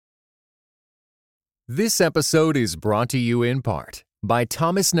This episode is brought to you in part by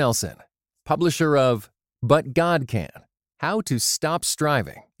Thomas Nelson, publisher of But God Can: How to Stop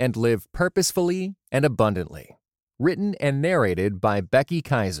Striving and Live Purposefully and Abundantly. Written and narrated by Becky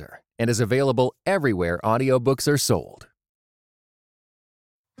Kaiser and is available everywhere audiobooks are sold.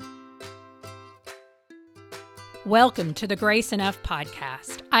 Welcome to the Grace Enough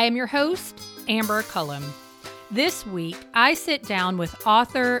podcast. I am your host, Amber Cullum. This week, I sit down with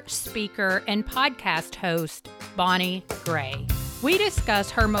author, speaker, and podcast host, Bonnie Gray. We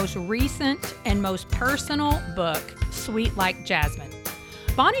discuss her most recent and most personal book, Sweet Like Jasmine.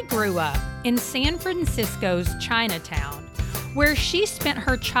 Bonnie grew up in San Francisco's Chinatown, where she spent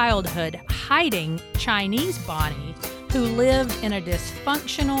her childhood hiding Chinese Bonnie, who lived in a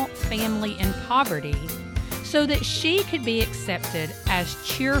dysfunctional family in poverty, so that she could be accepted as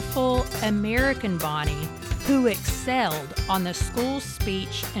cheerful American Bonnie who excelled on the school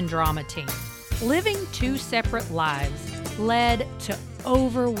speech and drama team. Living two separate lives led to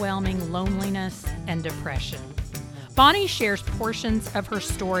overwhelming loneliness and depression. Bonnie shares portions of her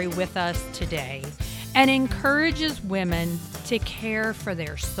story with us today and encourages women to care for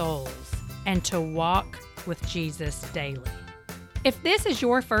their souls and to walk with Jesus daily. If this is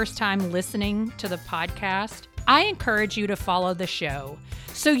your first time listening to the podcast, I encourage you to follow the show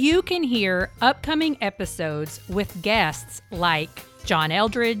so you can hear upcoming episodes with guests like John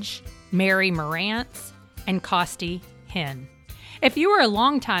Eldridge, Mary Morantz, and Costi Hinn. If you are a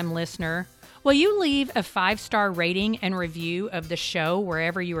longtime listener, will you leave a 5-star rating and review of the show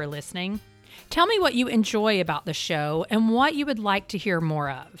wherever you are listening? Tell me what you enjoy about the show and what you would like to hear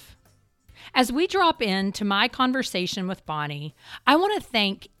more of. As we drop into my conversation with Bonnie, I want to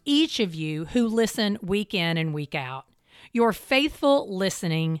thank each of you who listen week in and week out. Your faithful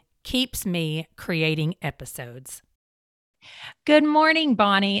listening keeps me creating episodes. Good morning,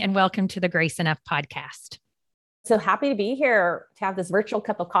 Bonnie, and welcome to the Grace Enough podcast. So happy to be here to have this virtual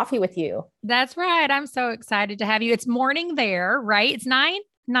cup of coffee with you. That's right. I'm so excited to have you. It's morning there, right? It's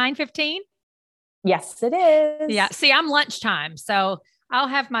 9:15? Yes, it is. Yeah. See, I'm lunchtime, so I'll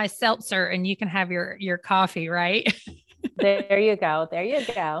have my seltzer and you can have your coffee, right? There you go. There you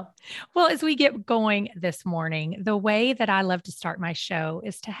go. Well, as we get going this morning, the way that I love to start my show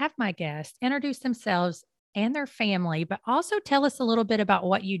is to have my guests introduce themselves and their family, but also tell us a little bit about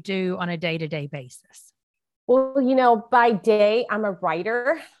what you do on a day-to-day basis. Well, by day, I'm a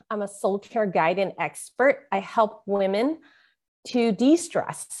writer. I'm a soul care guide and expert. I help women to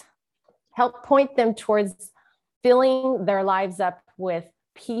de-stress, help point them towards filling their lives up with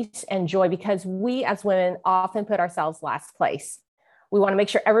peace and joy, because we as women often put ourselves last place. We want to make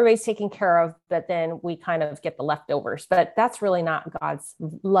sure everybody's taken care of, but then we kind of get the leftovers. But that's really not God's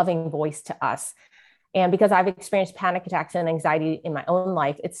loving voice to us. And because I've experienced panic attacks and anxiety in my own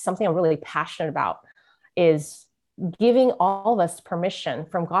life, it's something I'm really passionate about, is giving all of us permission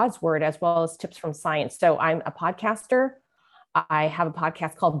from God's word as well as tips from science. So I'm a podcaster. I have a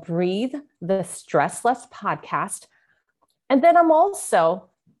podcast called Breathe, the Stress Less Podcast. And then I'm also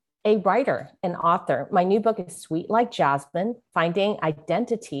a writer and author. My new book is Sweet Like Jasmine: Finding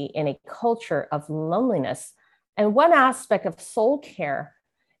Identity in a Culture of Loneliness. And one aspect of soul care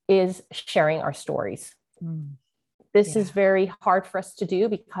is sharing our stories. This is very hard for us to do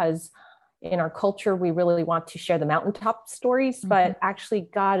because in our culture, we really want to share the mountaintop stories, but actually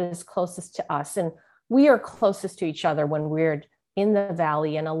God is closest to us. And we are closest to each other when we're in the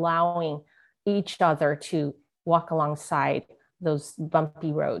valley and allowing each other to walk alongside those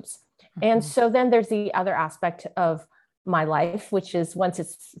bumpy roads. And so then there's the other aspect of my life, which is once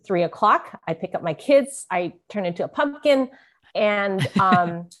it's 3:00, I pick up my kids, I turn into a pumpkin, and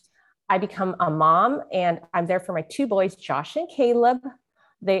I become a mom, and I'm there for my 2 boys, Josh and Caleb.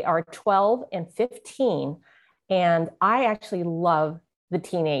 They are 12 and 15. And I actually love the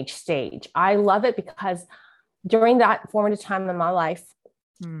teenage stage. I love it because during that formative time in my life,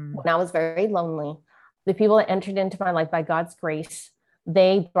 when I was very lonely, the people that entered into my life by God's grace,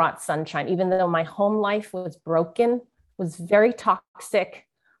 they brought sunshine. Even though my home life was broken, was very toxic,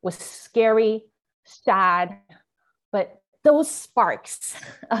 was scary, sad, but those sparks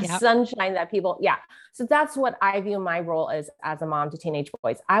of sunshine that people, So that's what I view my role as a mom to teenage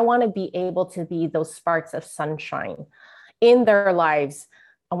boys. I want to be able to be those sparks of sunshine in their lives.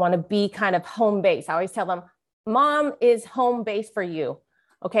 I want to be kind of home base. I always tell them, Mom is home base for you.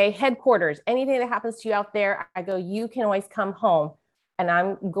 Okay, headquarters, anything that happens to you out there, I go, you can always come home and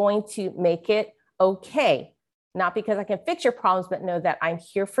I'm going to make it okay. Not because I can fix your problems, but know that I'm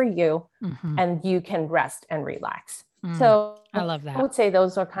here for you and you can rest and relax. So I love that. I would say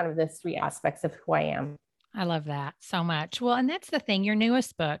those are kind of the 3 aspects of who I am. I love that so much. Well, and that's the thing. Your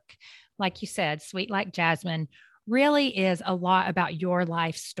newest book, like you said, Sweet Like Jasmine, really is a lot about your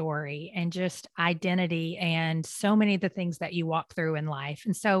life story and just identity and so many of the things that you walk through in life.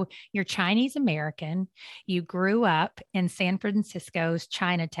 And so you're Chinese American. You grew up in San Francisco's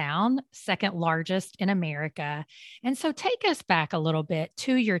Chinatown, second largest in America. And so take us back a little bit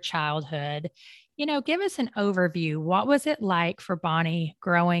to your childhood. Give us an overview. What was it like for Bonnie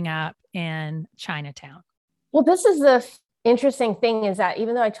growing up in Chinatown? Well, this is the interesting thing is that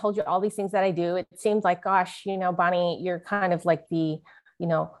even though I told you all these things that I do, it seems like, gosh, Bonnie, you're kind of like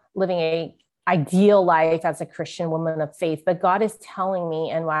living a ideal life as a Christian woman of faith. But God is telling me,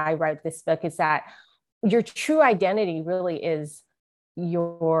 and why I write this book is that your true identity really is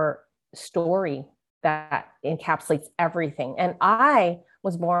your story that encapsulates everything. And I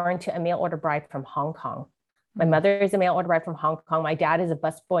was born to a mail order bride from Hong Kong. My mother is a mail order bride from Hong Kong. My dad is a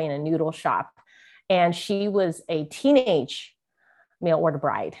busboy in a noodle shop. And she was a teenage mail order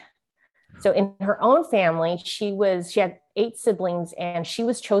bride. So in her own family, she had 8 siblings, and she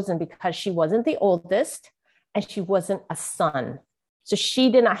was chosen because she wasn't the oldest and she wasn't a son. So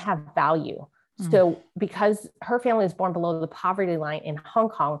she did not have value. So because her family was born below the poverty line in Hong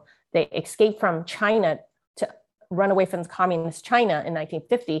Kong, they escaped from China to run away from communist China in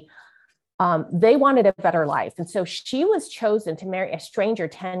 1950. They wanted a better life. And so she was chosen to marry a stranger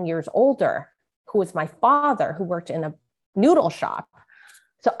 10 years older, who was my father, who worked in a noodle shop.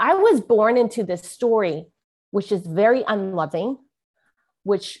 So I was born into this story, which is very unloving,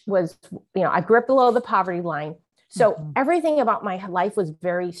 which was, I grew up below the poverty line. So everything about my life was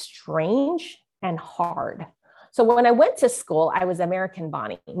very strange and hard. So when I went to school, I was American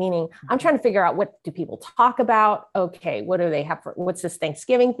Bonnie, meaning I'm trying to figure out, what do people talk about? Okay, what do they have for, what's this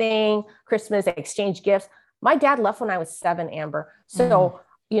Thanksgiving thing, Christmas, exchange gifts? My dad left when I was 7, Amber. So,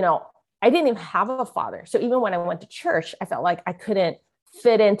 I didn't even have a father. So even when I went to church, I felt like I couldn't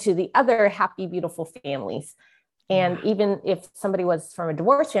fit into the other happy, beautiful families. And even if somebody was from a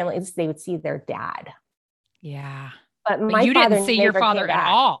divorced family, at least they would see their dad. Yeah. But you didn't see your father at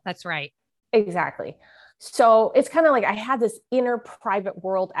all. That's right. Exactly. So it's kind of like I had this inner private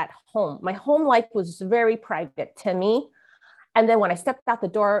world at home. My home life was very private to me. And then when I stepped out the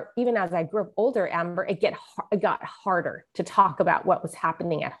door, even as I grew up older, Amber, it got harder to talk about what was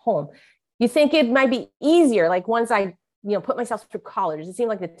happening at home. You think it might be easier. Like once I, put myself through college, it seemed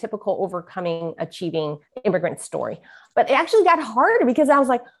like the typical overcoming, achieving immigrant story. But it actually got harder because I was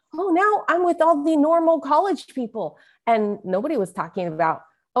like, oh, now I'm with all the normal college people. And nobody was talking about,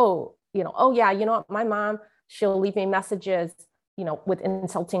 oh yeah, what, my mom, she'll leave me messages, with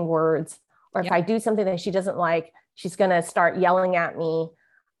insulting words. Or if I do something that she doesn't like, she's going to start yelling at me.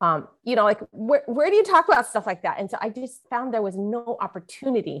 Like where do you talk about stuff like that? And so I just found there was no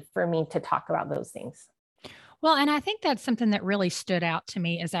opportunity for me to talk about those things. Well, and I think that's something that really stood out to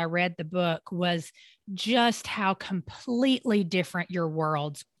me as I read the book, was just how completely different your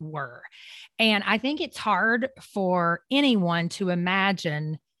worlds were. And I think it's hard for anyone to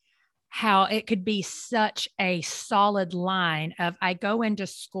imagine how it could be such a solid line of, I go into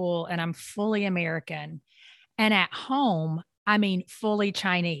school and I'm fully American, and at home, fully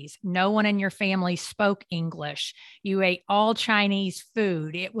Chinese. No one in your family spoke English. You ate all Chinese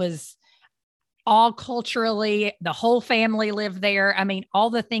food. It was all culturally, the whole family lived there.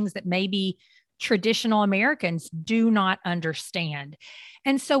 All the things that maybe traditional Americans do not understand.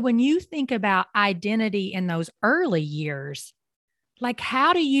 And so when you think about identity in those early years, like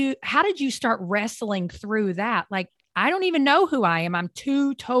how did you start wrestling through that? Like, I don't even know who I am. I'm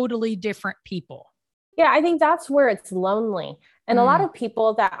 2 totally different people. Yeah, I think that's where it's lonely. And a lot of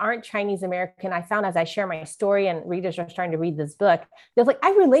people that aren't Chinese American, I found as I share my story and readers are starting to read this book, they're like,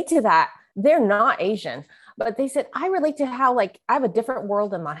 I relate to that. They're not Asian, but they said, I relate to how I have a different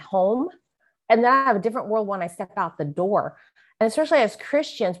world in my home. And then I have a different world when I step out the door. And especially as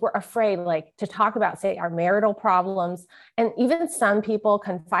Christians, we're afraid to talk about, say, our marital problems. And even some people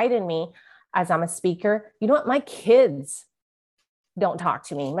confide in me as I'm a speaker. You know what? My kids don't talk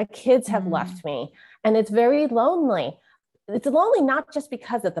to me. My kids have left me. And it's very lonely. It's lonely, not just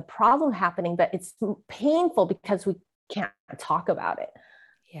because of the problem happening, but it's painful because we can't talk about it.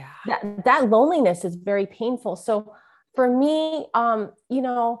 Yeah. That loneliness is very painful. So for me,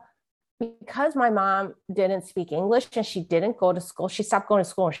 because my mom didn't speak English and she didn't go to school, she stopped going to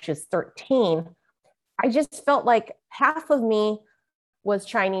school when she was 13. I just felt like half of me was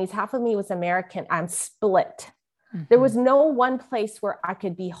Chinese, half of me was American. I'm split. There was no one place where I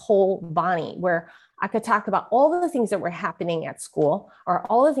could be whole Bonnie, where I could talk about all the things that were happening at school or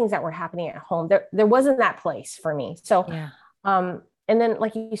all the things that were happening at home. There wasn't that place for me. So And then,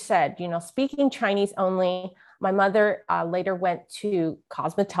 like you said, speaking Chinese only. My mother later went to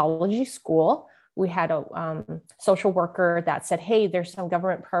cosmetology school. We had a social worker that said, hey, there's some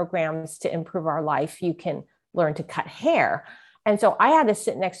government programs to improve our life. You can learn to cut hair. And so I had to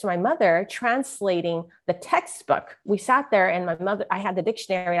sit next to my mother translating the textbook. We sat there and I had the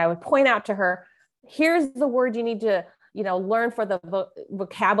dictionary. I would point out to her, here's the word you need to, learn for the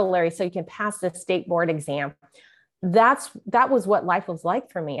vocabulary so you can pass the state board exam. That was what life was like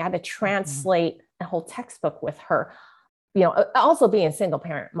for me. I had to translate a whole textbook with her. Also being a single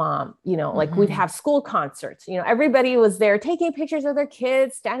parent mom, like we'd have school concerts, everybody was there taking pictures of their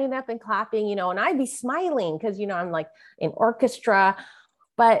kids, standing up and clapping, and I'd be smiling because, I'm like in orchestra.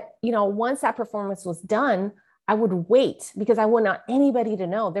 But, once that performance was done, I would wait because I wouldn't want anybody to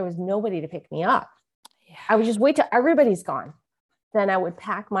know. There was nobody to pick me up. Yeah. I would just wait till everybody's gone. Then I would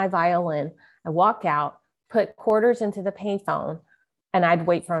pack my violin and walk out, put quarters into the payphone, and I'd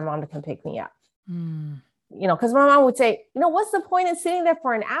wait for my mom to come pick me up. Because my mom would say, what's the point in sitting there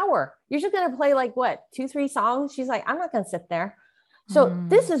for an hour? You're just going to play like what, 2-3 songs? She's like, I'm not going to sit there. So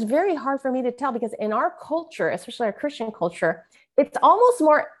this is very hard for me to tell because in our culture, especially our Christian culture, it's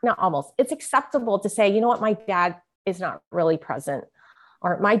it's acceptable to say, you know what, my dad is not really present,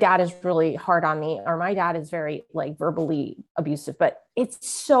 or my dad is really hard on me, or my dad is very like verbally abusive. But it's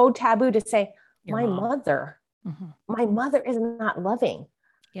so taboo to say, my mother is not loving.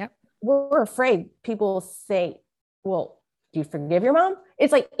 Yep. We're afraid people say, well, do you forgive your mom?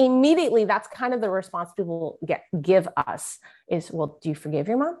 It's like immediately that's kind of the response people give us is, well, do you forgive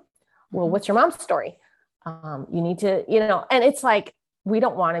your mom? Well, what's your mom's story? You need to, and it's like, we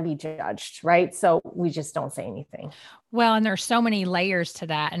don't want to be judged, right? So we just don't say anything. Well, and there's so many layers to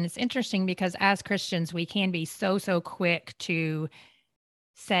that. And it's interesting because as Christians, we can be so quick to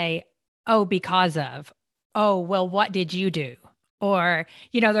say, oh, because of, oh, well, what did you do? Or,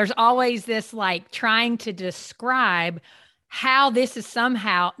 there's always this like trying to describe how this is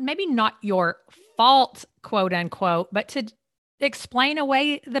somehow maybe not your fault, quote unquote, but to explain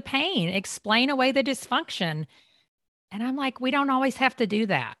away the pain, explain away the dysfunction. And I'm like, we don't always have to do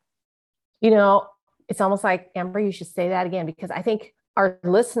that. It's almost like, Amber, you should say that again, because I think our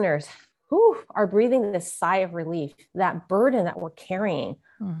listeners are breathing this sigh of relief, that burden that we're carrying.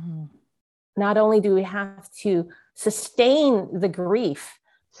 Not only do we have to sustain the grief,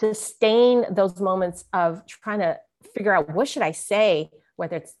 sustain those moments of trying to figure out what should I say,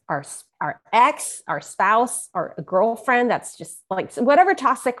 whether it's our ex, our spouse, or a girlfriend, that's just like whatever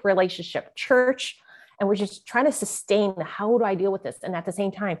toxic relationship, church, and we're just trying to sustain, how do I deal with this? And at the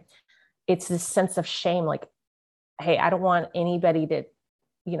same time, it's this sense of shame, like, hey, I don't want anybody to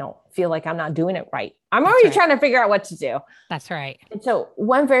feel like I'm not doing it right. I'm already trying to figure out what to do. That's right. And so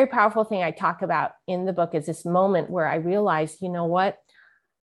one very powerful thing I talk about in the book is this moment where I realized, you know what?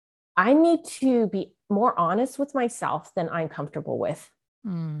 I need to be more honest with myself than I'm comfortable with.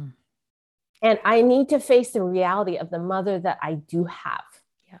 And I need to face the reality of the mother that I do have,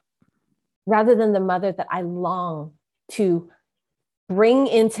 rather than the mother that I long to bring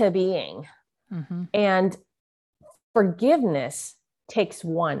into being. And forgiveness takes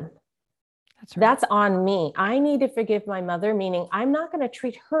one. That's on me. I need to forgive my mother, meaning I'm not going to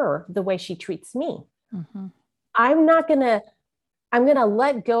treat her the way she treats me. I'm going to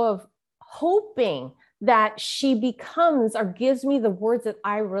let go of hoping that she becomes or gives me the words that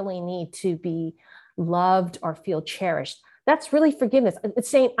I really need to be loved or feel cherished. That's really forgiveness. It's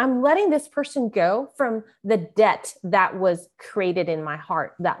saying I'm letting this person go from the debt that was created in my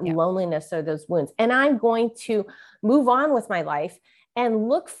heart, that loneliness or those wounds. And I'm going to move on with my life and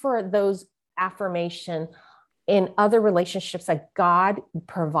look for those affirmation in other relationships that God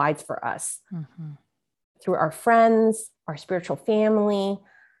provides for us through our friends, our spiritual family,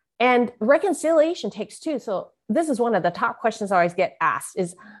 and reconciliation takes two. So this is one of the top questions I always get asked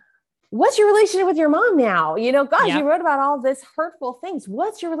is, what's your relationship with your mom now? You wrote about all this hurtful things.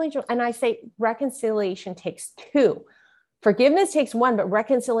 What's your relationship? And I say reconciliation takes two. Forgiveness takes one, but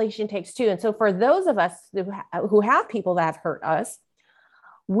reconciliation takes two. And so for those of us who have people that have hurt us,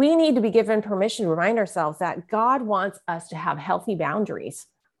 we need to be given permission to remind ourselves that God wants us to have healthy boundaries.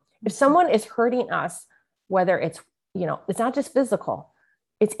 If someone is hurting us, whether it's, it's not just physical,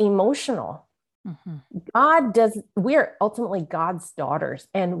 it's emotional. We are ultimately God's daughters,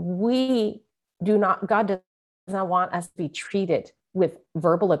 and God does not want us to be treated with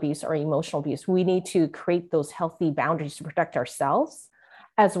verbal abuse or emotional abuse. We need to create those healthy boundaries to protect ourselves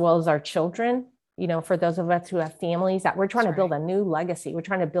as well as our children. For those of us who have families that we're trying to build a new legacy, we're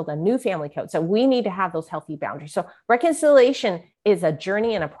trying to build a new family code. So we need to have those healthy boundaries. So reconciliation is a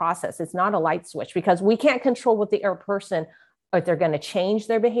journey and a process. It's not a light switch because we can't control what the other person if they're going to change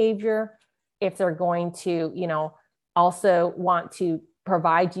their behavior, if they're going to, also want to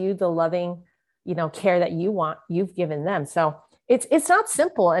provide you the loving, care that you've given them. So it's not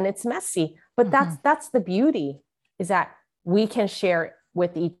simple and it's messy, but that's the beauty, is that we can share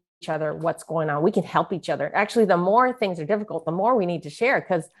with each other what's going on. We can help each other. Actually, the more things are difficult, the more we need to share,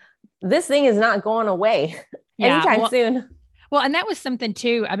 because this thing is not going away anytime soon. Well, and that was something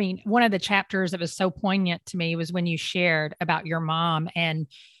too. I mean, one of the chapters that was so poignant to me was when you shared about your mom and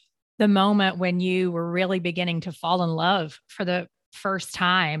the moment when you were really beginning to fall in love for the first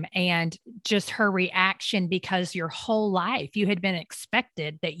time, and just her reaction, because your whole life you had been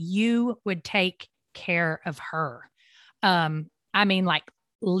expected that you would take care of her. I mean, like,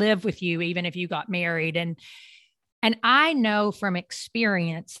 live with you, even if you got married. And I know from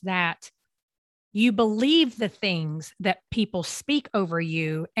experience that you believe the things that people speak over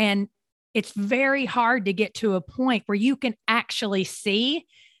you. And it's very hard to get to a point where you can actually see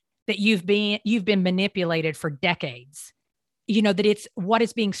that you've been manipulated for decades. That it's what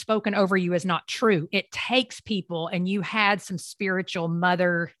is being spoken over you is not true. It takes people, and you had some spiritual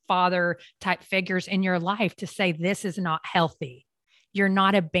mother, father type figures in your life to say, this is not healthy. You're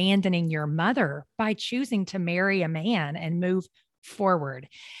not abandoning your mother by choosing to marry a man and move forward.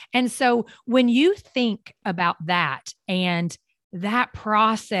 And so when you think about that and that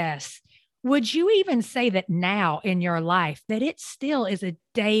process, would you even say that now in your life that it still is a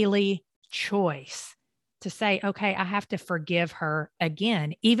daily choice to say, okay, I have to forgive her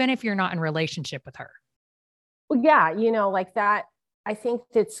again, even if you're not in relationship with her? Well, yeah, like that, I think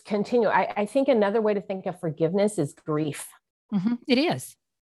it's continual. I think another way to think of forgiveness is grief. It is.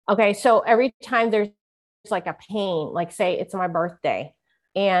 Okay. So every time there's like a pain, like say it's my birthday,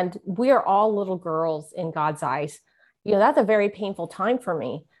 and we are all little girls in God's eyes, that's a very painful time for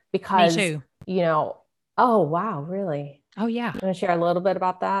me, because, me too. Oh, wow, really? Oh, yeah. You want to share a little bit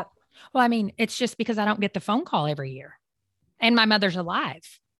about that? Well, I mean, it's just because I don't get the phone call every year, and my mother's alive.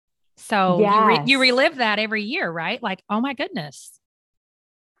 So yes. you relive that every year, right? Like, oh my goodness.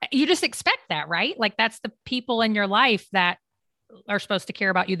 You just expect that, right? Like, that's the people in your life that are supposed to care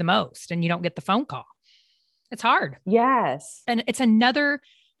about you the most, and you don't get the phone call. It's hard. Yes. And it's another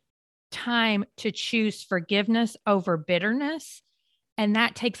time to choose forgiveness over bitterness. And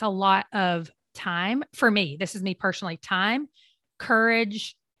that takes a lot of time for me. This is me personally, time,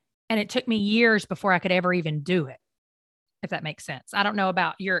 courage. And it took me years before I could ever even do it, if that makes sense. I don't know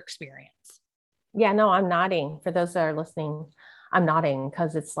about your experience. Yeah, no, I'm nodding. For those that are listening, I'm nodding,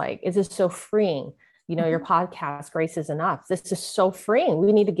 because it's like, is this so freeing? Your podcast, Grace is Enough. This is so freeing.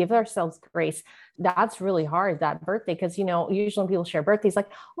 We need to give ourselves grace. That's really hard, that birthday, because, usually when people share birthdays,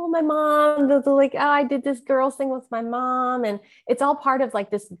 like, oh, my mom, they're like, oh, I did this girl's thing with my mom. And it's all part of like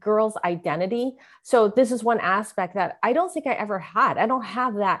this girl's identity. So this is one aspect that I don't think I ever had. I don't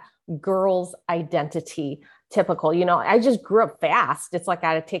have that girl's identity typical. I just grew up fast. It's like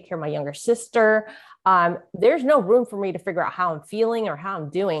I had to take care of my younger sister. There's no room for me to figure out how I'm feeling or how I'm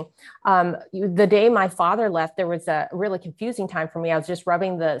doing. The day my father left, there was a really confusing time for me. I was just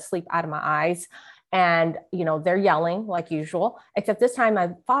rubbing the sleep out of my eyes, and, they're yelling like usual, except this time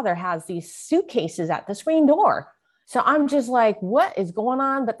my father has these suitcases at the screen door. So I'm just like, what is going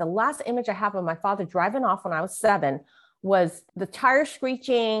on? But the last image I have of my father driving off when I was 7 was the tire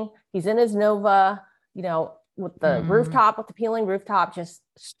screeching. He's in his Nova, with the rooftop, with the peeling rooftop, just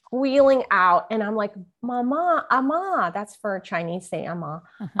squealing out. And I'm like, Mama, Ama, that's for Chinese, say Ama.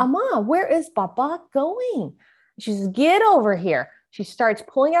 Ama, where is Baba going? She says, get over here. She starts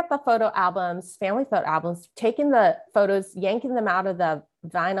pulling out the photo albums, family photo albums, taking the photos, yanking them out of the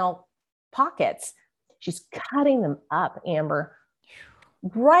vinyl pockets. She's cutting them up, Amber,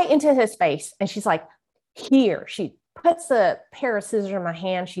 right into his face. And she's like, here. She puts a pair of scissors in my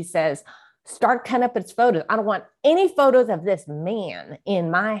hand. She says, start cutting up its photos. I don't want any photos of this man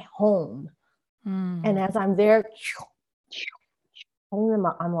in my home. And as I'm there,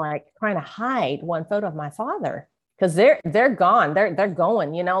 I'm like trying to hide one photo of my father, because they're gone. They're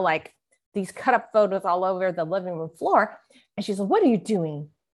going, like these cut up photos all over the living room floor. And she said, what are you doing?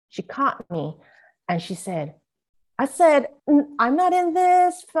 She caught me and she said, I said, I'm not in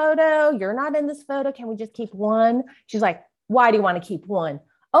this photo. You're not in this photo. Can we just keep one? She's like, why do you want to keep one?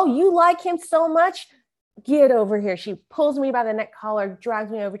 Oh, you like him so much? Get over here. She pulls me by the neck collar,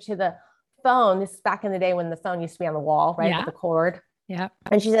 drags me over to the phone. This is back in the day when the phone used to be on the wall, right? With the cord. Yeah.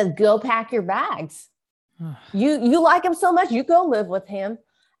 And she says, go pack your bags. You like him so much, you go live with him.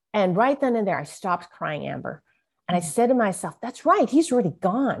 And right then and there, I stopped crying, Amber. And I said to myself, that's right. He's already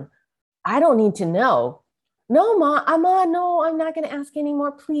gone. I don't need to know. No, Ma, no, I'm not going to ask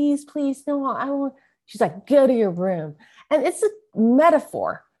anymore. Please, no, I won't. She's like, go to your room. And it's a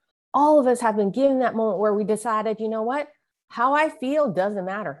metaphor. All of us have been given that moment where we decided, you know what? How I feel doesn't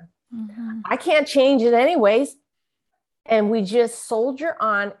matter. Mm-hmm. I can't change it anyways. And we just soldier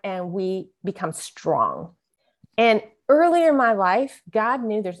on and we become strong. And earlier in my life, God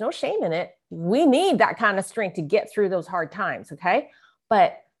knew there's no shame in it. We need that kind of strength to get through those hard times. Okay.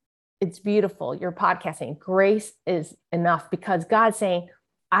 But it's beautiful. Your podcast saying grace is enough, because God's saying,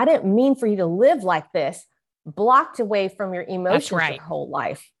 I didn't mean for you to live like this, blocked away from your emotions right. your whole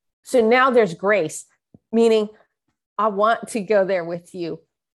life. So now there's grace, meaning I want to go there with you.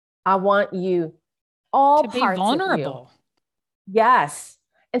 I want you all to be parts vulnerable. Of you. Yes.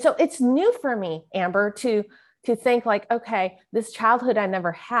 And so it's new for me, Amber, to think like, okay, this childhood I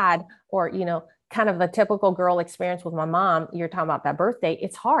never had, or, you know, kind of the typical girl experience with my mom. You're talking about that birthday.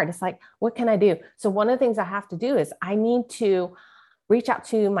 It's hard. It's like, what can I do? So one of the things I have to do is I need to reach out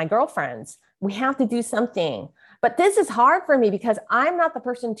to my girlfriends. We have to do something. But this is hard for me because I'm not the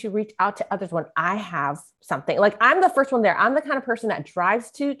person to reach out to others when I have something. Like, I'm the first one there. I'm the kind of person that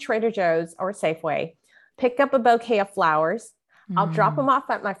drives to Trader Joe's or Safeway, pick up a bouquet of flowers. I'll drop them off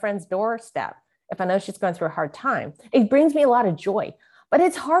at my friend's doorstep if I know she's going through a hard time. It brings me a lot of joy. But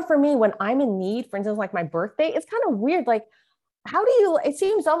it's hard for me when I'm in need, for instance, like my birthday. It's kind of weird. Like, how do you, it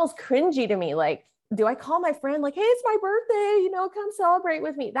seems almost cringy to me. Like, do I call my friend like, hey, it's my birthday, you know, come celebrate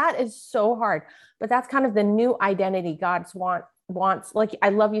with me? That is so hard. But that's kind of the new identity God's wants. Like, I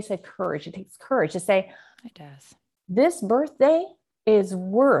love you said courage. It takes courage to say, it does. This birthday is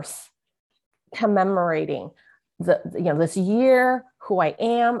worth commemorating this year, who I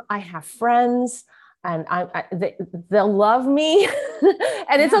am. I have friends, and they'll love me.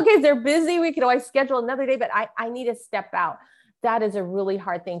 And it's okay if they're busy. We can always schedule another day, but I need to step out. That is a really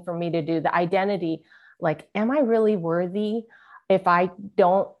hard thing for me to do. The identity, like, am I really worthy if I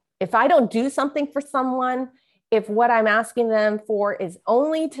don't do something for someone, if what I'm asking them for is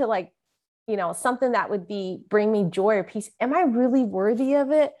only to, like, you know, something that would bring me joy or peace. Am I really worthy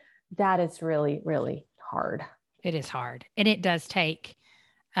of it? That is really, really hard. It is hard. And it does take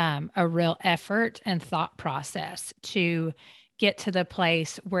a real effort and thought process to get to the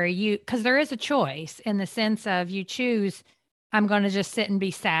place where because there is a choice in the sense of you choose, I'm going to just sit and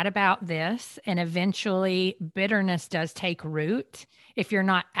be sad about this. And eventually bitterness does take root if you're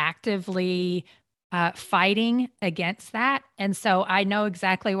not actively fighting against that. And so I know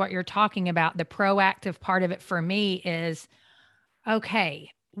exactly what you're talking about. The proactive part of it for me is,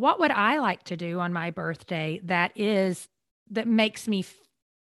 okay, what would I like to do on my birthday that makes me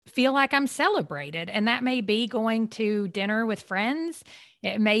feel like I'm celebrated? And that may be going to dinner with friends.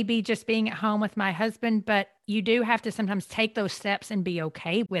 It may be just being at home with my husband, but you do have to sometimes take those steps and be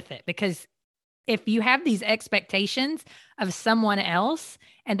okay with it. Because if you have these expectations of someone else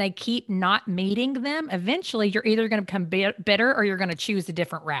and they keep not meeting them, eventually you're either going to become bitter or you're going to choose a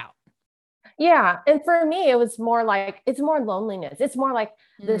different route. Yeah. And for me, it was more like, it's more loneliness. It's more like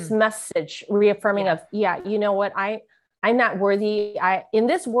this message reaffirming of, you know what, I'm not worthy. In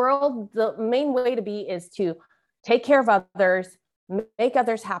this world, the main way to be is to take care of others, make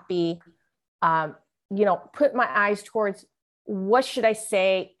others happy, you know, put my eyes towards what should I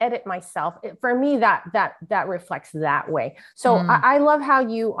say, edit myself. For me, that reflects that way. So I love how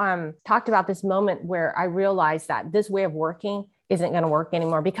you talked about this moment where I realized that this way of working isn't going to work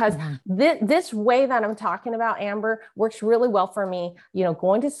anymore, because this way that I'm talking about, Amber, works really well for me. You know,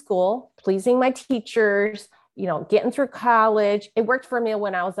 going to school, pleasing my teachers, you know, getting through college. It worked for me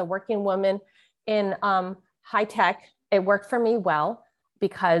when I was a working woman in high tech. It worked for me well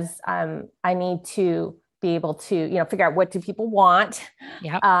because I need to be able to, you know, figure out what do people want.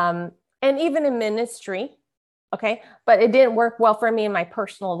 Yep. And even in ministry. Okay. But it didn't work well for me in my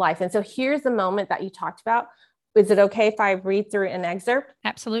personal life. And so here's the moment that you talked about. Is it okay if I read through an excerpt?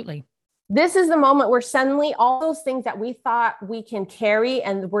 Absolutely. This is the moment where suddenly all those things that we thought we can carry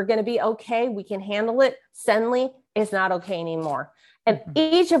and we're going to be okay, we can handle it, suddenly it's not okay anymore. And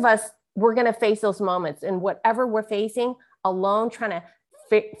each of us, we're going to face those moments, and whatever we're facing alone, trying to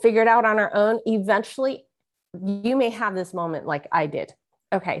figure it out on our own. Eventually, you may have this moment like I did.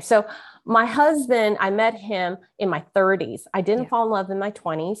 Okay. So my husband, I met him in my 30s. I didn't fall in love in my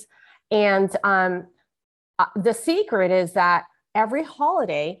 20s. And the secret is that every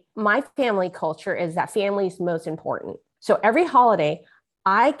holiday, my family culture is that family is most important. So every holiday,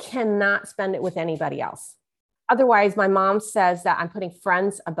 I cannot spend it with anybody else. Otherwise, my mom says that I'm putting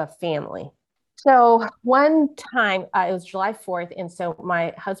friends above family. So one time, it was July 4th. And so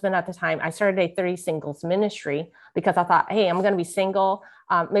my husband at the time, I started a 30 singles ministry because I thought, hey, I'm going to be single.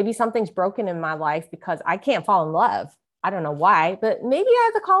 Maybe something's broken in my life because I can't fall in love. I don't know why, but maybe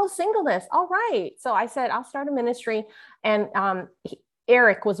I had the call of singleness. All right. So I said, I'll start a ministry. And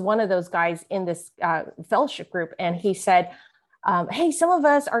Eric was one of those guys in this fellowship group. And he said, hey, some of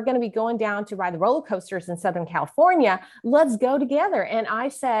us are going to be going down to ride the roller coasters in Southern California. Let's go together. And I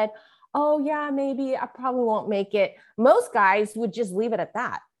said, oh yeah, maybe I probably won't make it. Most guys would just leave it at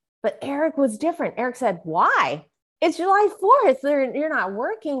that. But Eric was different. Eric said, why? It's July 4th. You're not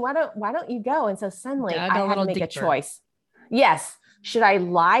working. Why don't you go? And so suddenly I had to make a choice. Yes. Should I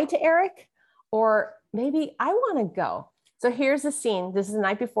lie to Eric, or maybe I want to go? So here's the scene. This is the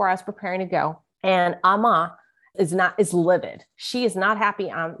night before I was preparing to go. And Ama is livid. She is not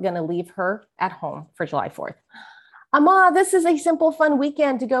happy I'm going to leave her at home for July 4th. Ama, this is a simple, fun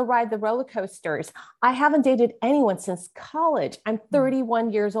weekend to go ride the roller coasters. I haven't dated anyone since college. I'm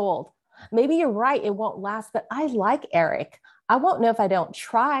 31 years old. Maybe you're right. It won't last, but I like Eric. I won't know if I don't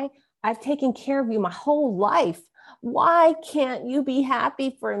try. I've taken care of you my whole life. Why can't you be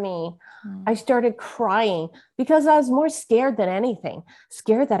happy for me? I started crying because I was more scared than anything.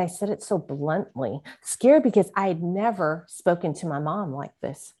 Scared that I said it so bluntly. Scared because I had never spoken to my mom like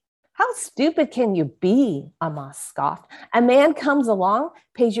this. How stupid can you be? Ama scoffed. A man comes along,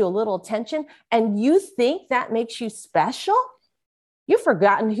 pays you a little attention, and you think that makes you special? You've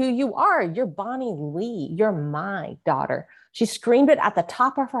forgotten who you are. You're Bonnie Lee. You're my daughter. She screamed it at the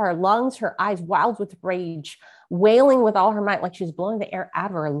top of her lungs, her eyes wild with rage, wailing with all her might like she was blowing the air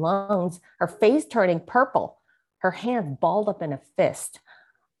out of her lungs, her face turning purple, her hands balled up in a fist.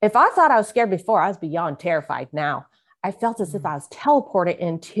 If I thought I was scared before, I was beyond terrified now. I felt as if I was teleported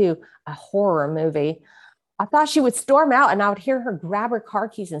into a horror movie. I thought she would storm out and I would hear her grab her car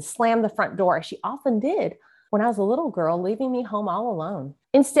keys and slam the front door, as she often did when I was a little girl, leaving me home all alone.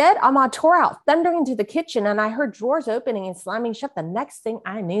 Instead, Ama tore out, thundering to the kitchen, and I heard drawers opening and slamming shut. The next thing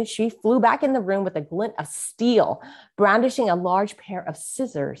I knew, she flew back in the room with a glint of steel, brandishing a large pair of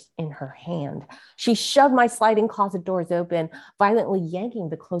scissors in her hand. She shoved my sliding closet doors open, violently yanking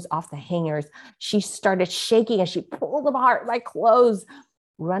the clothes off the hangers. She started shaking as she pulled apart my clothes,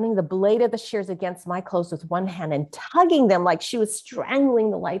 running the blade of the shears against my clothes with one hand and tugging them like she was strangling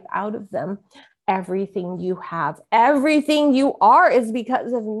the life out of them. Everything you have, everything you are is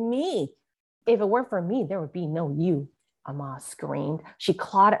because of me. If it weren't for me, there would be no you, Ama screamed. She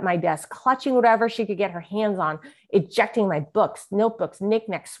clawed at my desk, clutching whatever she could get her hands on, ejecting my books, notebooks,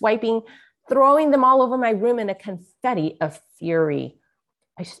 knickknacks, swiping, throwing them all over my room in a confetti of fury.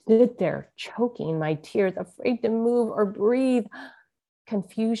 I stood there, choking my tears, afraid to move or breathe.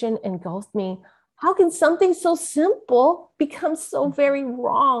 Confusion engulfed me. How can something so simple become so very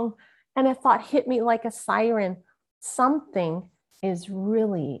wrong? And a thought hit me like a siren. Something is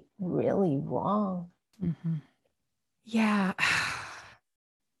really, really wrong. Mm-hmm. Yeah.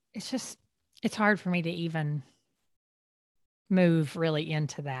 It's hard for me to even move really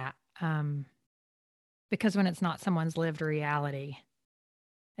into that. Because when it's not someone's lived reality,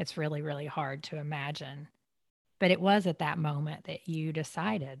 it's really, really hard to imagine. But it was at that moment that you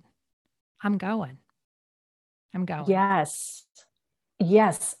decided, I'm going.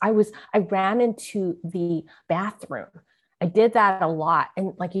 Yes, I ran into the bathroom. I did that a lot.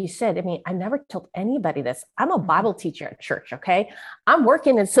 And like you said, I mean, I never told anybody this. I'm a Bible teacher at church, okay? I'm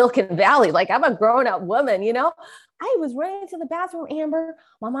working in Silicon Valley. Like, I'm a grown-up woman, you know? I was running to the bathroom, Amber.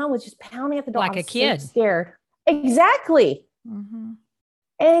 My mom was just pounding at the door. Like a kid. So scared. Exactly. Mm-hmm.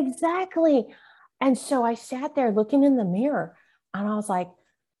 Exactly. And so I sat there looking in the mirror and I was like,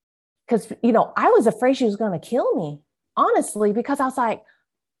 because, you know, I was afraid she was going to kill me. Honestly, because I was like,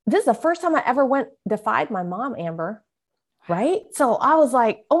 this is the first time I ever defied my mom, Amber. Right. So I was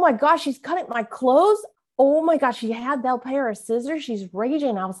like, oh my gosh, she's cutting my clothes. Oh my gosh, she had that pair of scissors. She's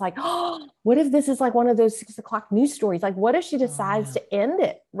raging. I was like, oh, what if this is like one of those 6 o'clock news stories? Like, what if she decides to end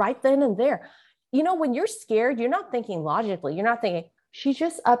it right then and there? You know, when you're scared, you're not thinking logically. You're not thinking, she's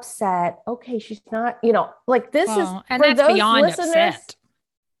just upset. Okay, she's not, you know, like this is, and that's beyond upset.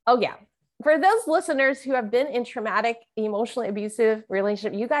 Oh yeah. For those listeners who have been in traumatic, emotionally abusive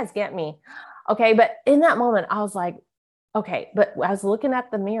relationship, you guys get me. Okay. But in that moment, I was like, okay, but I was looking at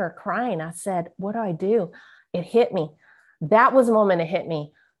the mirror crying. I said, what do? It hit me. That was the moment it hit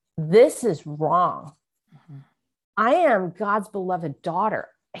me. This is wrong. Mm-hmm. I am God's beloved daughter.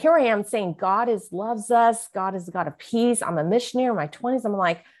 Here I am saying God loves us. God is the God of peace. I'm a missionary in my 20s. I'm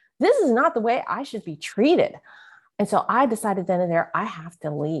like, this is not the way I should be treated. And so I decided then and there, I have to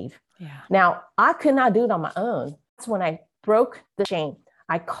leave. Yeah. Now, I could not do it on my own. That's when I broke the chain.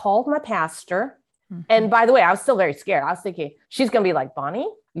 I called my pastor. Mm-hmm. And by the way, I was still very scared. I was thinking, she's going to be like, Bonnie,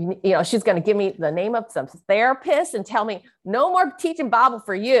 you know, she's going to give me the name of some therapist and tell me no more teaching Bible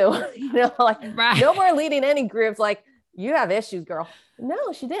for you. You know, like right. No more leading any groups. Like, you have issues, girl.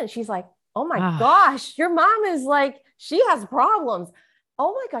 No, she didn't. She's like, oh my Ah. gosh, your mom is like, she has problems.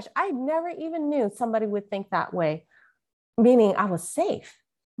 Oh my gosh, I never even knew somebody would think that way, meaning I was safe.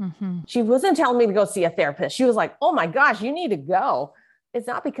 Mm-hmm. She wasn't telling me to go see a therapist. She was like, oh my gosh, you need to go. It's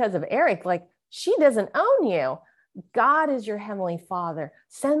not because of Eric. Like, she doesn't own you. God is your heavenly Father.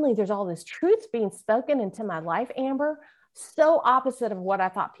 Suddenly there's all this truth being spoken into my life, Amber, so opposite of what I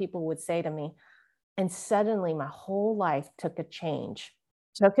thought people would say to me. And suddenly my whole life took a change.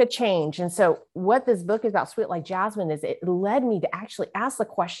 And so what this book is about, Sweet Like Jasmine, is it led me to actually ask the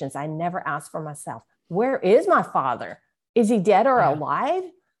questions I never asked for myself. Where is my father? Is he dead or alive?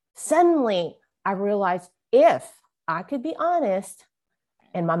 Suddenly I realized if I could be honest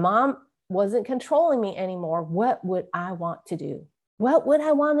and my mom wasn't controlling me anymore, what would I want to do? What would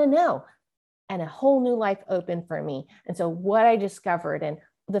I want to know? And a whole new life opened for me. And so what I discovered and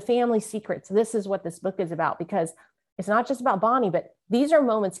the family secrets, this is what this book is about, because it's not just about Bonnie, but these are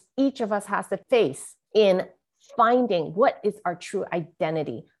moments each of us has to face in finding what is our true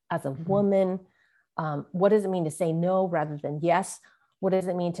identity as a woman. What does it mean to say no rather than yes? What does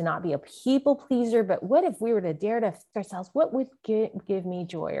it mean to not be a people pleaser? But what if we were to dare to ask ourselves, what would give me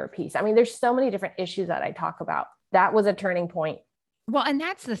joy or peace? I mean, there's so many different issues that I talk about. That was a turning point. Well, and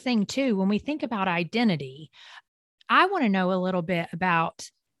that's the thing too, when we think about identity, I want to know a little bit about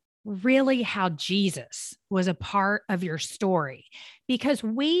really how Jesus was a part of your story, because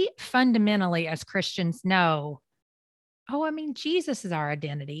we fundamentally as Christians know, Jesus is our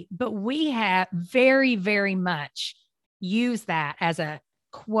identity, but we have very, very much used that as a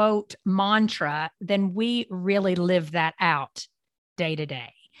quote mantra, then we really live that out day to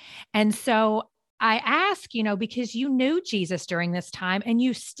day. And so I ask, because you knew Jesus during this time and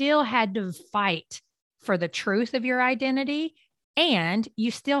you still had to fight for the truth of your identity, and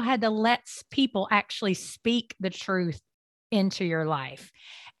you still had to let people actually speak the truth into your life.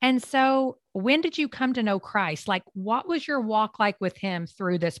 And so when did you come to know Christ? Like, what was your walk like with him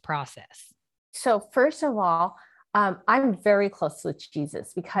through this process? So first of all, I'm very close with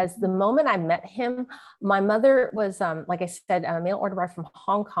Jesus because the moment I met him, my mother was, like I said, a mail order bride from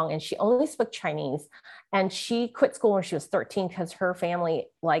Hong Kong, and she only spoke Chinese. And she quit school when she was 13 because her family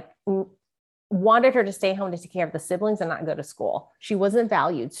wanted her to stay home to take care of the siblings and not go to school. She wasn't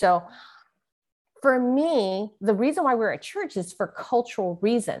valued. So for me, the reason why we're at church is for cultural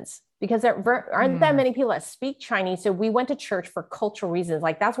reasons, because there aren't that many people that speak Chinese. So we went to church for cultural reasons.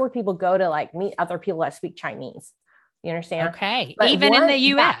 Like, that's where people go to meet other people that speak Chinese. You understand? Okay. But even in the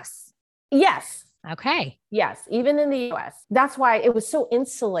US. Yes. Okay. Yes. Even in the US. That's why it was so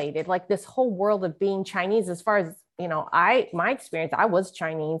insulated, like this whole world of being Chinese. As far as, my experience, I was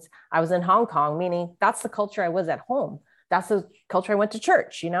Chinese. I was in Hong Kong, meaning that's the culture I was at home. That's the culture I went to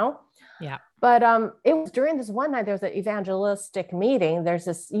church, Yeah. But it was during this one night, there was an evangelistic meeting. There's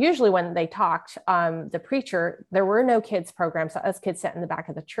this, usually when they talked, the preacher, there were no kids programs. So us kids sat in the back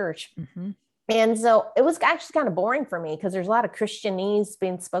of the church. Mm-hmm. And so it was actually kind of boring for me because there's a lot of Christianese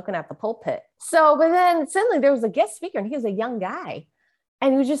being spoken at the pulpit. So, but then suddenly there was a guest speaker and he was a young guy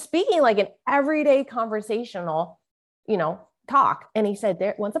and he was just speaking like an everyday conversational, talk. And he said,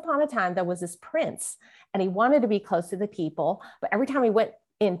 there, once upon a time, there was this prince and he wanted to be close to the people. But every time he went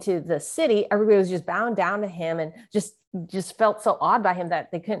into the city, everybody was just bowing down to him and just felt so awed by him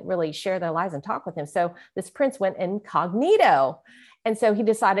that they couldn't really share their lives and talk with him. So this prince went incognito. And so he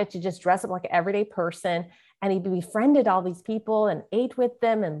decided to just dress up like an everyday person. And he befriended all these people and ate with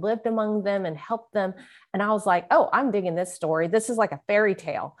them and lived among them and helped them. And I was like, oh, I'm digging this story. This is like a fairy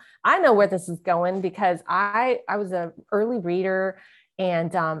tale. I know where this is going because I was an early reader,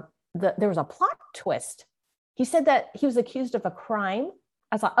 and there was a plot twist. He said that he was accused of a crime.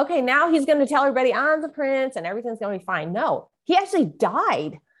 I was like, okay, now he's going to tell everybody I'm the prince and everything's going to be fine. No, he actually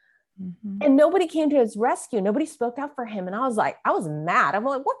died. Mm-hmm. And nobody came to his rescue. Nobody spoke up for him. And I was mad. I'm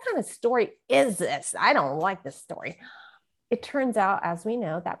like, what kind of story is this? I don't like this story. It turns out, as we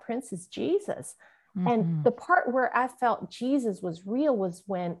know, that prince is Jesus. Mm-hmm. And the part where I felt Jesus was real was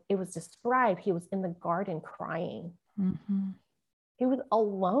when it was described, he was in the garden crying. Mm-hmm. He was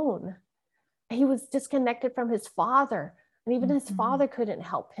alone. He was disconnected from his father. And even his father couldn't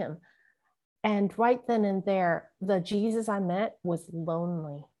help him. And right then and there, the Jesus I met was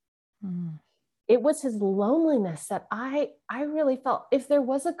lonely. Mm. It was his loneliness that I really felt, if there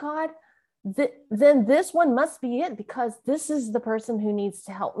was a God, then this one must be it, because this is the person who needs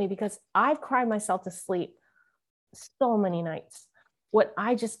to help me, because I've cried myself to sleep so many nights. What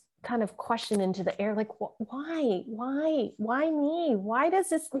I just kind of questioned into the air, like, why me? Why do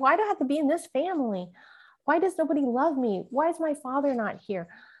I have to be in this family? Why does nobody love me? Why is my father not here?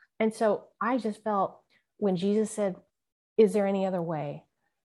 And so I just felt when Jesus said, is there any other way?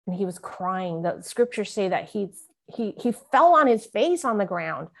 And he was crying. The scriptures say that he fell on his face on the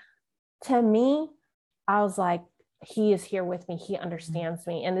ground. To me, I was like, he is here with me. He understands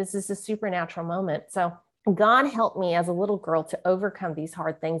me. And this is a supernatural moment. So God helped me as a little girl to overcome these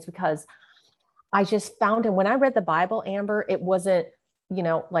hard things, because I just found him. When I read the Bible, Amber, it wasn't,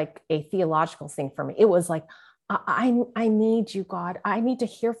 like a theological thing for me. It was like, I need you, God. I need to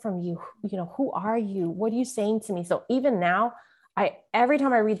hear from you. Who are you? What are you saying to me? So even now, every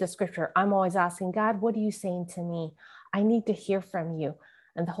time I read the scripture, I'm always asking God, what are you saying to me? I need to hear from you.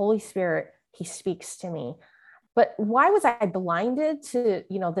 And the Holy Spirit, he speaks to me. But why was I blinded to,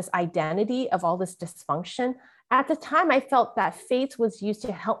 this identity of all this dysfunction? At the time, I felt that faith was used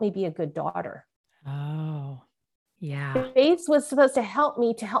to help me be a good daughter. Oh, yeah. Faith was supposed to help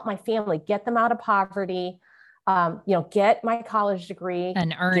me, to help my family, get them out of poverty, get my college degree,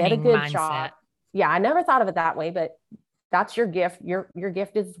 an earning get a good mindset. job. Yeah, I never thought of it that way, but that's your gift. Your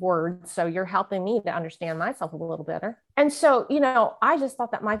gift is words. So you're helping me to understand myself a little better. And so, I just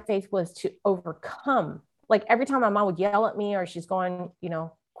thought that my faith was to overcome. Like every time my mom would yell at me, or she's going,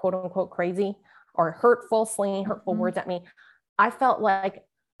 quote unquote crazy or slinging hurtful words at me, I felt like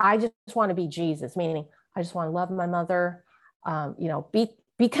I just want to be Jesus, meaning I just want to love my mother,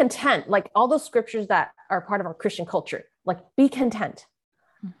 be content. Like all those scriptures that are part of our Christian culture, like be content.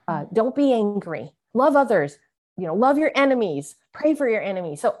 Don't be angry, love others, love your enemies, pray for your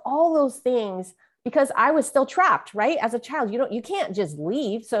enemies. So all those things, because I was still trapped, right? As a child, you can't just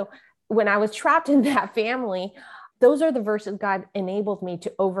leave. So when I was trapped in that family, those are the verses God enabled me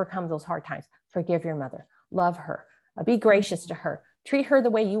to overcome those hard times. Forgive your mother, love her, be gracious to her, treat her the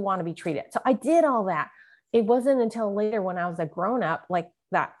way you want to be treated. So I did all that. It wasn't until later, when I was a grown up, like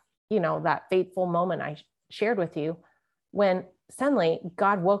that, that fateful moment I shared with you, when suddenly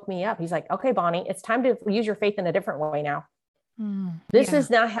God woke me up. He's like, okay, Bonnie, it's time to use your faith in a different way now. This is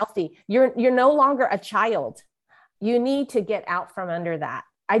not healthy. You're no longer a child. You need to get out from under that.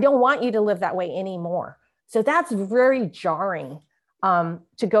 I don't want you to live that way anymore. So that's very jarring,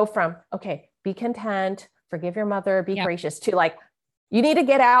 to go from, okay, be content, forgive your mother, be gracious, to like, you need to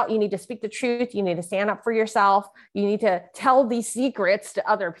get out. You need to speak the truth. You need to stand up for yourself. You need to tell these secrets to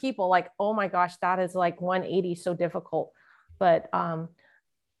other people. Like, oh my gosh, that is like 180, so difficult. But,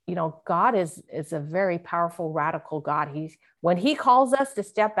 God is a very powerful, radical God. When he calls us to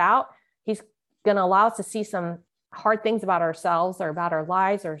step out, he's going to allow us to see some hard things about ourselves or about our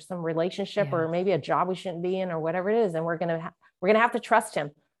lives or some relationship or maybe a job we shouldn't be in or whatever it is. And we're going to have to trust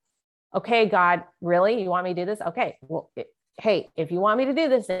him. Okay, God, really? You want me to do this? Okay. Well, hey, if you want me to do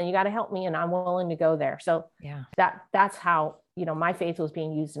this, then you got to help me, and I'm willing to go there. So that's how, my faith was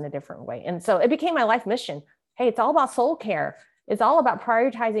being used in a different way. And so it became my life mission. Hey, it's all about soul care. It's all about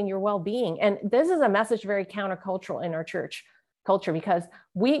prioritizing your well-being. And this is a message very countercultural in our church culture, because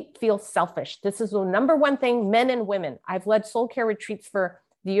we feel selfish. This is the number one thing, men and women. I've led soul care retreats for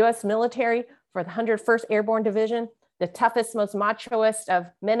the U.S. military, for the 101st Airborne Division, the toughest, most machoist of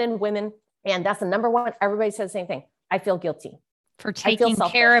men and women. And that's the number one. Everybody says the same thing. I feel guilty. For taking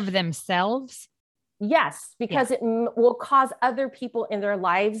care of themselves? Yes, because it will cause other people in their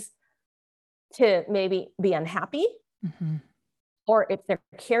lives to maybe be unhappy. Or if they're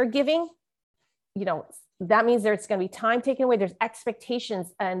caregiving, that means there's going to be time taken away. There's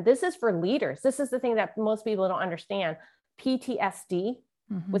expectations. And this is for leaders. This is the thing that most people don't understand. PTSD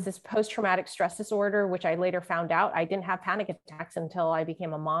was this post-traumatic stress disorder, which I later found out. I didn't have panic attacks until I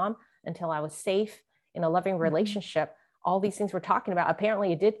became a mom, until I was safe in a loving relationship. All these things we're talking about,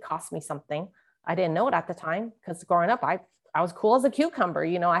 apparently it did cost me something. I didn't know it at the time, because growing up, I was cool as a cucumber.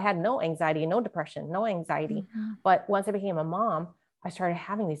 I had no anxiety, no depression, no anxiety. But once I became a mom, I started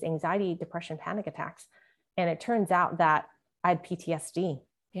having these anxiety, depression, panic attacks. And it turns out that I had PTSD.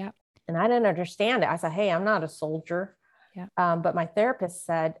 And I didn't understand it. I said, hey, I'm not a soldier. But my therapist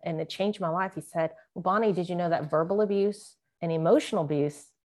said, and it changed my life. He said, well, Bonnie, did you know that verbal abuse and emotional abuse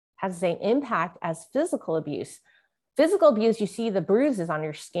has the same impact as physical abuse? Physical abuse, you see the bruises on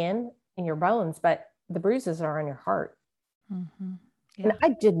your skin and your bones, but the bruises are on your heart. And I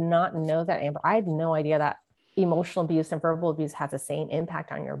did not know that, Amber. I had no idea that emotional abuse and verbal abuse has the same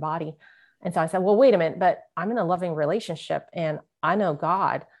impact on your body. And so I said, well, wait a minute, but I'm in a loving relationship and I know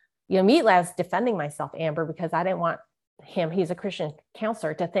God. Immediately I was defending myself, Amber, because I didn't want him, he's a Christian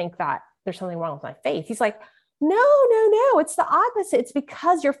counselor, to think that there's something wrong with my faith. He's like, no, it's the opposite. It's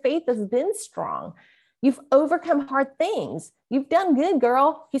because your faith has been strong. You've overcome hard things. You've done good,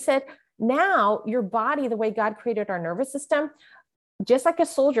 girl. He said, now your body, the way God created our nervous system, just like a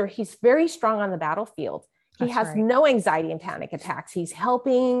soldier, he's very strong on the battlefield. He That's has right. no anxiety and panic attacks. He's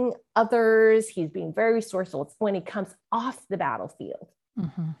helping others. He's being very resourceful. It's when he comes off the battlefield.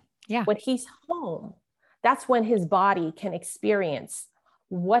 Mm-hmm. Yeah. When he's home, that's when his body can experience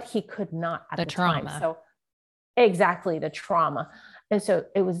what he could not at the trauma. time. So exactly, the trauma. And so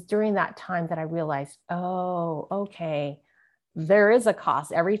it was during that time that I realized, oh, okay, there is a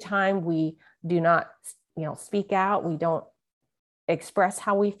cost. Every time we do not, speak out, we don't express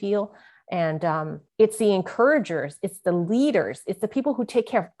how we feel. And it's the encouragers, it's the leaders, it's the people who take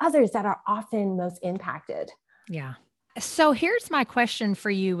care of others that are often most impacted. Yeah. So here's my question for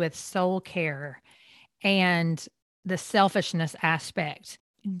you with soul care and the selfishness aspect.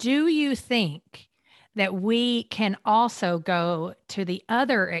 Do you think that we can also go to the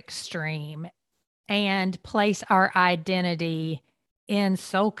other extreme and place our identity in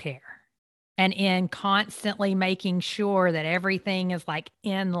soul care and in constantly making sure that everything is like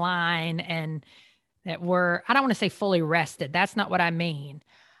in line and that I don't want to say fully rested. That's not what I mean.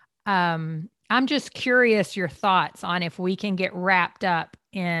 I'm just curious your thoughts on if we can get wrapped up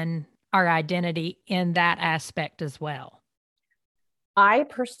in our identity in that aspect as well. I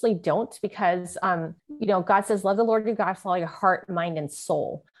personally don't, because, God says, love the Lord your God with all your heart, mind, and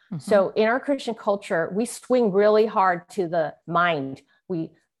soul. Mm-hmm. So in our Christian culture, we swing really hard to the mind.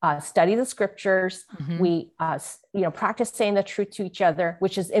 We study the scriptures. Mm-hmm. We, practice saying the truth to each other,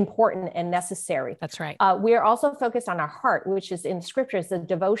 which is important and necessary. That's right. We are also focused on our heart, which is in scriptures, the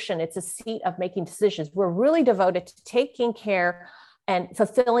devotion. It's a seat of making decisions. We're really devoted to taking care and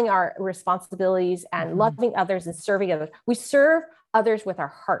fulfilling our responsibilities and mm-hmm. loving others and serving others. We serve others with our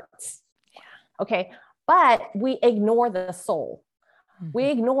hearts. Yeah. Okay. But we ignore the soul. Mm-hmm. We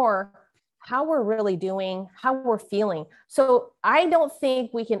ignore how we're really doing, how we're feeling. So I don't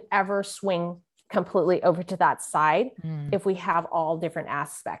think we can ever swing completely over to that side if we have all different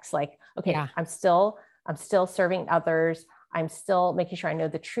aspects. Like, okay, yeah. I'm still serving others. I'm still making sure I know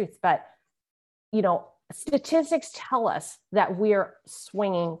the truth. But, statistics tell us that we're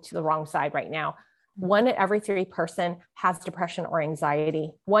swinging to the wrong side right now. 1 in every 3 person has depression or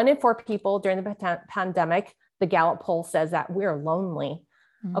anxiety. 1 in 4 people during the pandemic, the Gallup poll says that we're lonely.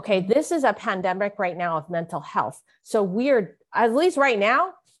 Mm-hmm. Okay, this is a pandemic right now of mental health. So we're, at least right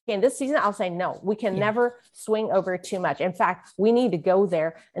now, in this season, I'll say no, we can never swing over too much. In fact, we need to go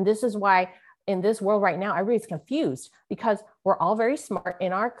there. And this is why in this world right now, everybody's confused, because we're all very smart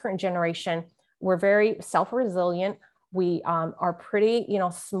in our current generation. We're very self-resilient. We are pretty,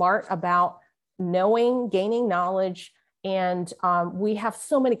 smart about knowing, gaining knowledge. And we have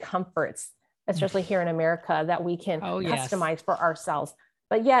so many comforts, especially here in America, that we can customize for ourselves.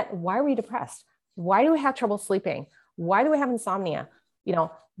 But yet, why are we depressed? Why do we have trouble sleeping? Why do we have insomnia?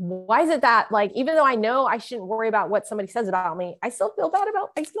 Why is it that, even though I know I shouldn't worry about what somebody says about me, I still feel bad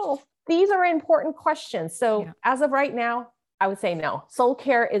about myself? These are important questions. So as of right now, I would say no. Soul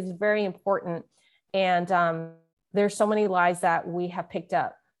care is very important. And there's so many lies that we have picked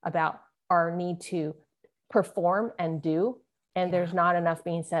up about our need to perform and do. And there's not enough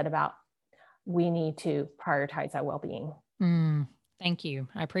being said about we need to prioritize our well-being. Thank you.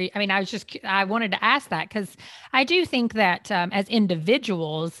 I wanted to ask that because I do think that as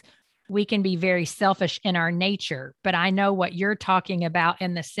individuals, we can be very selfish in our nature, but I know what you're talking about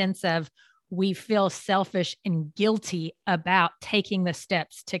in the sense of we feel selfish and guilty about taking the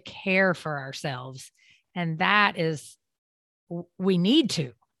steps to care for ourselves. And that is, we need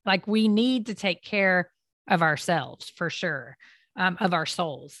to take care of ourselves for sure, of our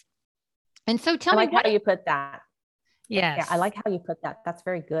souls. And so tell me how you put that. Yes. Yeah, I like how you put that. That's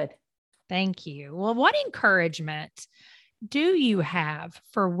very good. Thank you. Well, what encouragement do you have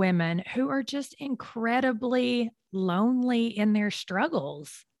for women who are just incredibly lonely in their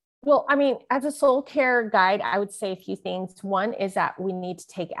struggles? Well, as a soul care guide, I would say a few things. One is that we need to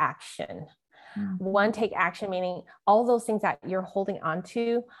take action. Mm-hmm. Take action, meaning all those things that you're holding on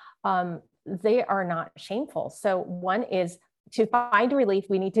to, they are not shameful. So one is to find relief,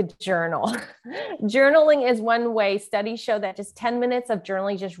 we need to journal. Journaling is one way. Studies show that just 10 minutes of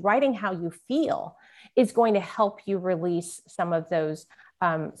journaling, just writing how you feel, is going to help you release some of those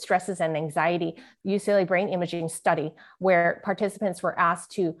stresses and anxiety. UCLA brain imaging study where participants were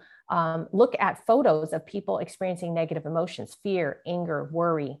asked to look at photos of people experiencing negative emotions, fear, anger,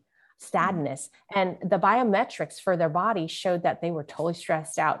 worry, sadness, and the biometrics for their body showed that they were totally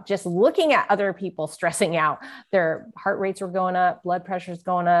stressed out. Just looking at other people stressing out, their heart rates were going up, blood pressure's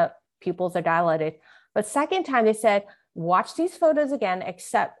going up, pupils are dilated. But second time they said, watch these photos again,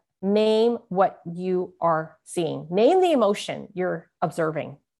 except name what you are seeing. Name the emotion you're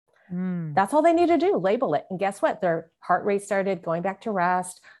observing. That's all they need to do, label it. And guess what? Their heart rate started going back to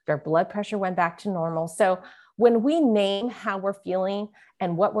rest. Their blood pressure went back to normal. So when we name how we're feeling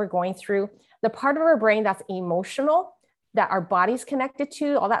and what we're going through, the part of our brain that's emotional, that our body's connected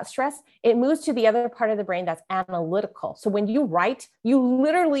to, all that stress, it moves to the other part of the brain that's analytical. So when you write, you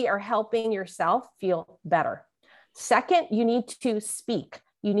literally are helping yourself feel better. Second, you need to speak.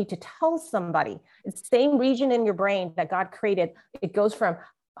 You need to tell somebody. It's the same region in your brain that God created. It goes from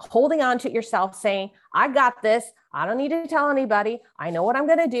holding on to it yourself, saying, I got this. I don't need to tell anybody. I know what I'm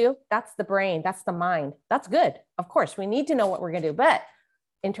going to do. That's the brain. That's the mind. That's good. Of course, we need to know what we're going to do. But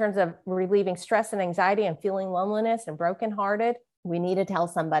in terms of relieving stress and anxiety and feeling loneliness and brokenhearted, we need to tell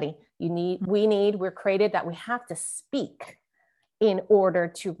somebody. We're created that we have to speak in order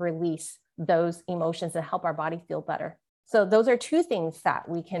to release those emotions and help our body feel better. So those are two things that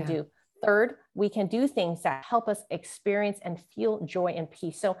we can do. Third, we can do things that help us experience and feel joy and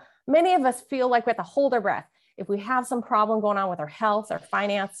peace. So many of us feel like we have to hold our breath. If we have some problem going on with our health, our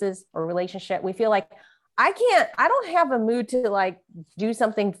finances, or relationship, we feel like, I don't have a mood to like do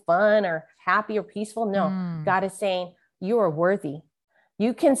something fun or happy or peaceful. No, God is saying you are worthy.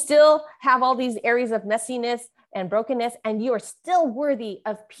 You can still have all these areas of messiness and brokenness, and you are still worthy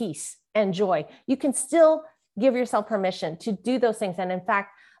of peace and joy. You can still give yourself permission to do those things. And in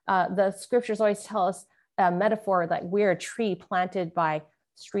fact, the scriptures always tell us a metaphor that we're a tree planted by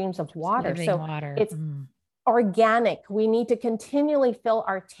streams of water. It's organic. We need to continually fill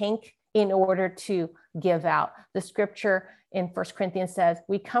our tank in order to give out. The scripture in 1 Corinthians says,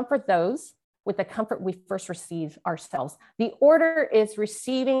 we comfort those with the comfort we first receive ourselves. The order is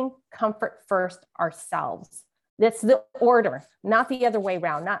receiving comfort first ourselves. That's the order, not the other way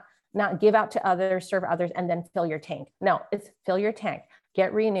around, not give out to others, serve others, and then fill your tank. No, it's fill your tank,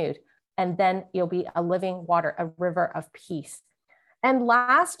 get renewed, and then you'll be a living water, a river of peace. And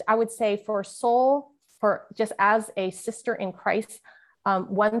last, I would say for soul, for just as a sister in Christ,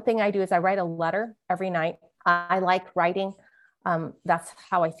 one thing I do is I write a letter every night. I like writing. That's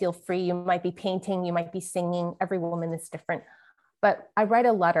how I feel free. You might be painting, you might be singing. Every woman is different. But I write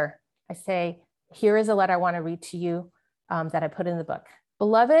a letter. I say, here is a letter I want to read to you that I put in the book.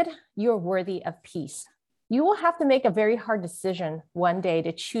 Beloved, you are worthy of peace. You will have to make a very hard decision one day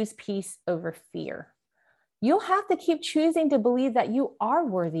to choose peace over fear. You'll have to keep choosing to believe that you are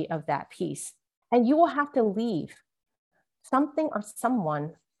worthy of that peace. And you will have to leave something or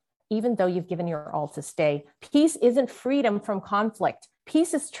someone, even though you've given your all to stay. Peace isn't freedom from conflict.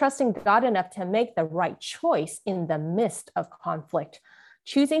 Peace is trusting God enough to make the right choice in the midst of conflict.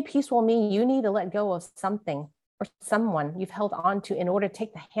 Choosing peace will mean you need to let go of something or someone you've held on to in order to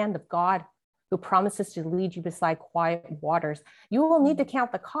take the hand of God, who promises to lead you beside quiet waters. You will need to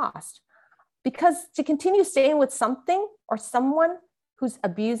count the cost, because to continue staying with something or someone who's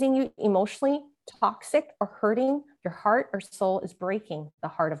abusing you emotionally, toxic, or hurting your heart or soul is breaking the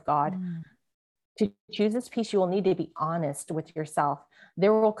heart of God. To choose this peace, you will need to be honest with yourself.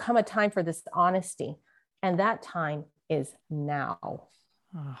 There will come a time for this honesty, and that time is now.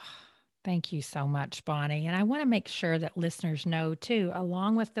 Oh, thank you so much, Bonnie. And I want to make sure that listeners know too,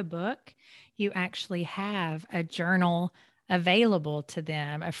 along with the book, you actually have a journal available to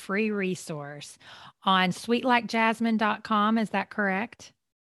them, a free resource on sweetlikejasmine.com. Is that correct?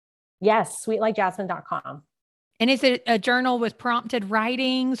 Yes, sweetlikejasmine.com. And is it a journal with prompted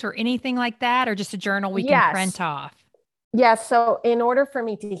writings or anything like that, or just a journal we can print off? Yes. So in order for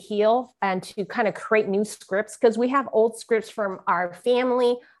me to heal and to kind of create new scripts, because we have old scripts from our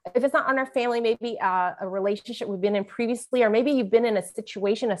family. If it's not on our family, maybe a relationship we've been in previously, or maybe you've been in a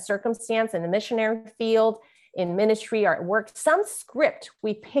situation, a circumstance in the missionary field, in ministry, or at work, some script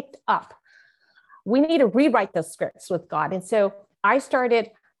we picked up. We need to rewrite those scripts with God. And so I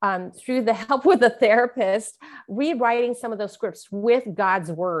started through the help with a therapist, rewriting some of those scripts with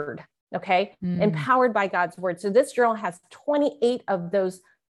God's word. Okay. Empowered by God's word. So this journal has 28 of those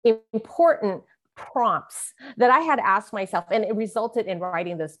important prompts that I had asked myself, and it resulted in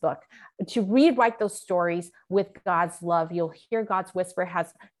writing this book. To rewrite those stories with God's love, you'll hear God's whisper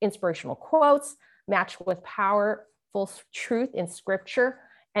has inspirational quotes matched with powerful truth in scripture.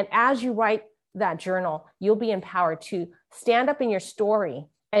 And as you write that journal, you'll be empowered to stand up in your story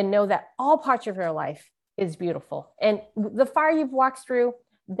and know that all parts of your life is beautiful. And the fire you've walked through,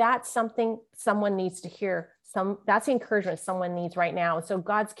 that's something someone needs to hear. That's the encouragement someone needs right now. And so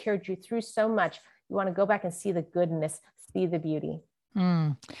God's carried you through so much. You want to go back and see the goodness, see the beauty.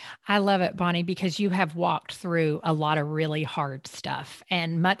 I love it, Bonnie, because you have walked through a lot of really hard stuff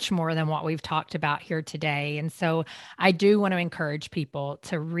and much more than what we've talked about here today. And so I do want to encourage people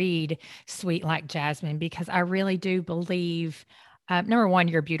to read Sweet Like Jasmine, because I really do believe Number one,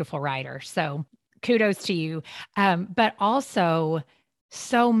 you're a beautiful writer, so kudos to you. But also,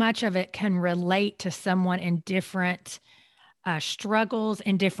 so much of it can relate to someone in different struggles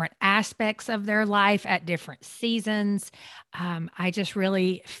in different aspects of their life at different seasons. I just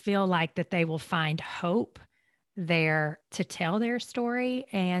really feel like that they will find hope there to tell their story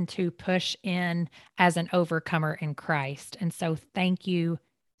and to push in as an overcomer in Christ. And so thank you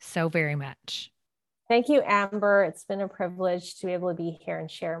so very much. Thank you, Amber. It's been a privilege to be able to be here and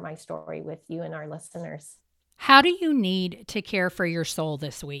share my story with you and our listeners. How do you need to care for your soul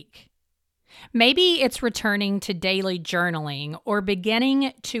this week? Maybe it's returning to daily journaling or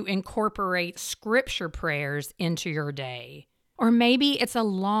beginning to incorporate scripture prayers into your day. Or maybe it's a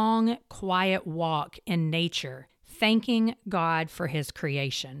long, quiet walk in nature, thanking God for His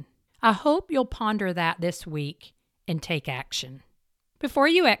creation. I hope you'll ponder that this week and take action. Before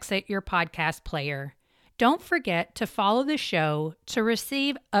you exit your podcast player, don't forget to follow the show to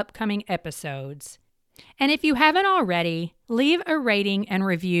receive upcoming episodes. And if you haven't already, leave a rating and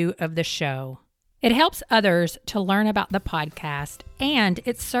review of the show. It helps others to learn about the podcast, and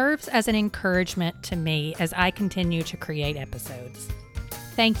it serves as an encouragement to me as I continue to create episodes.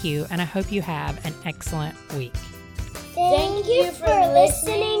 Thank you, and I hope you have an excellent week. Thank you for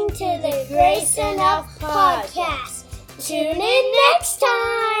listening to the Grace Enough podcast. Tune in next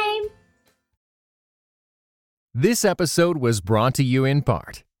time. This episode was brought to you in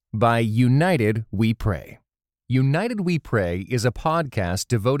part by United We Pray. United We Pray is a podcast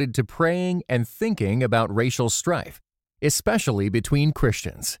devoted to praying and thinking about racial strife, especially between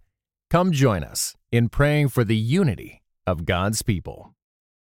Christians. Come join us in praying for the unity of God's people.